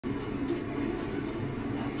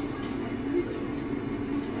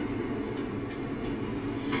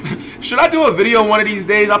Should I do a video one of these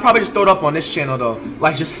days? I'll probably just throw it up on this channel though.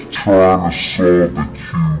 Like just trying to solve the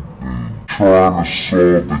cube, man. Trying to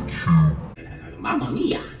solve the cube. Mamma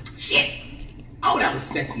mia. Shit. Oh, that was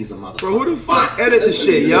sexy as a mother. Bro, who the fuck edit the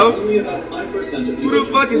shit, yo? Who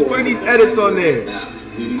the fuck is putting these edits on there?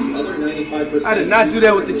 I did not do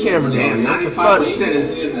that with the camera. Damn, 95%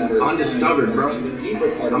 is undiscovered, bro. I'm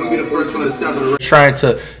gonna be the first one to discover. Trying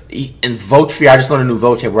to invoke fear. I just learned a new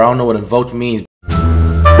vocabulary. I don't know what invoke means.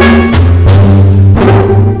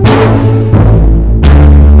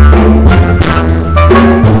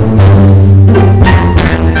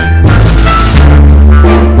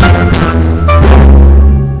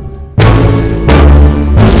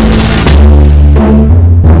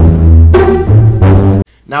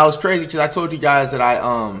 Now it's crazy because I told you guys that I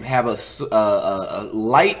have a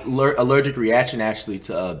light allergic reaction actually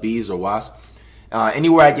to bees or wasps.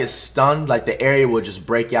 Anywhere I get stung, like the area will just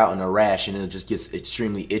break out in a rash and it just gets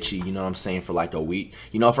extremely itchy, you know what I'm saying, for like a week.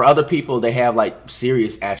 You know, for other people, they have like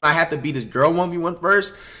serious action. I have to beat this girl 1v1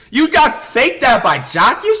 first. You got faked out by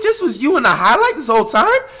Jockish? This was you in the highlight this whole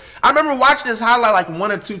time? I remember watching this highlight like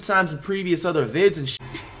 1 or 2 times in previous other vids and shit.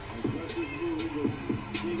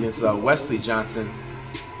 Against Wesley Johnson.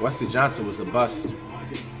 Wesley Johnson was a bust.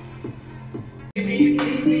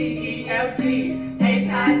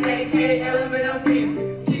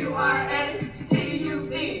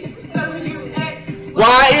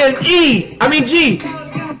 Y-N-E! I mean G!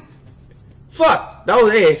 Fuck! That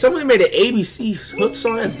was A. Somebody made an ABC hook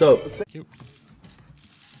song. That's dope. Cute.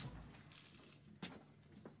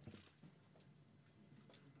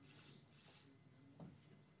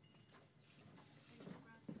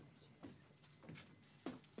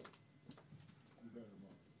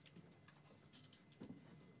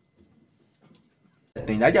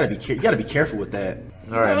 Thing. You gotta be careful with that.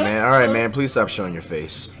 All right, man. Please stop showing your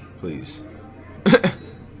face, please.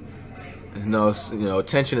 No, you know,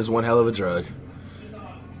 attention is one hell of a drug,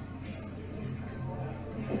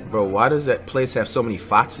 bro. Why does that place have so many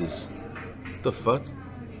foxes? What the fuck?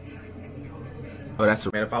 Oh, that's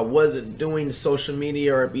a man. If I wasn't doing social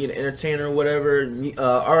media or being an entertainer or whatever,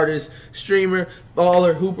 artist, streamer,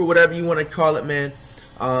 baller, hooper, whatever you want to call it, man.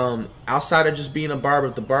 Outside of just being a barber,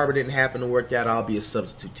 if the barber didn't happen to work out, I'll be a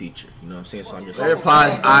substitute teacher. You know what I'm saying? So I'm just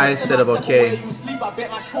replies I instead of okay.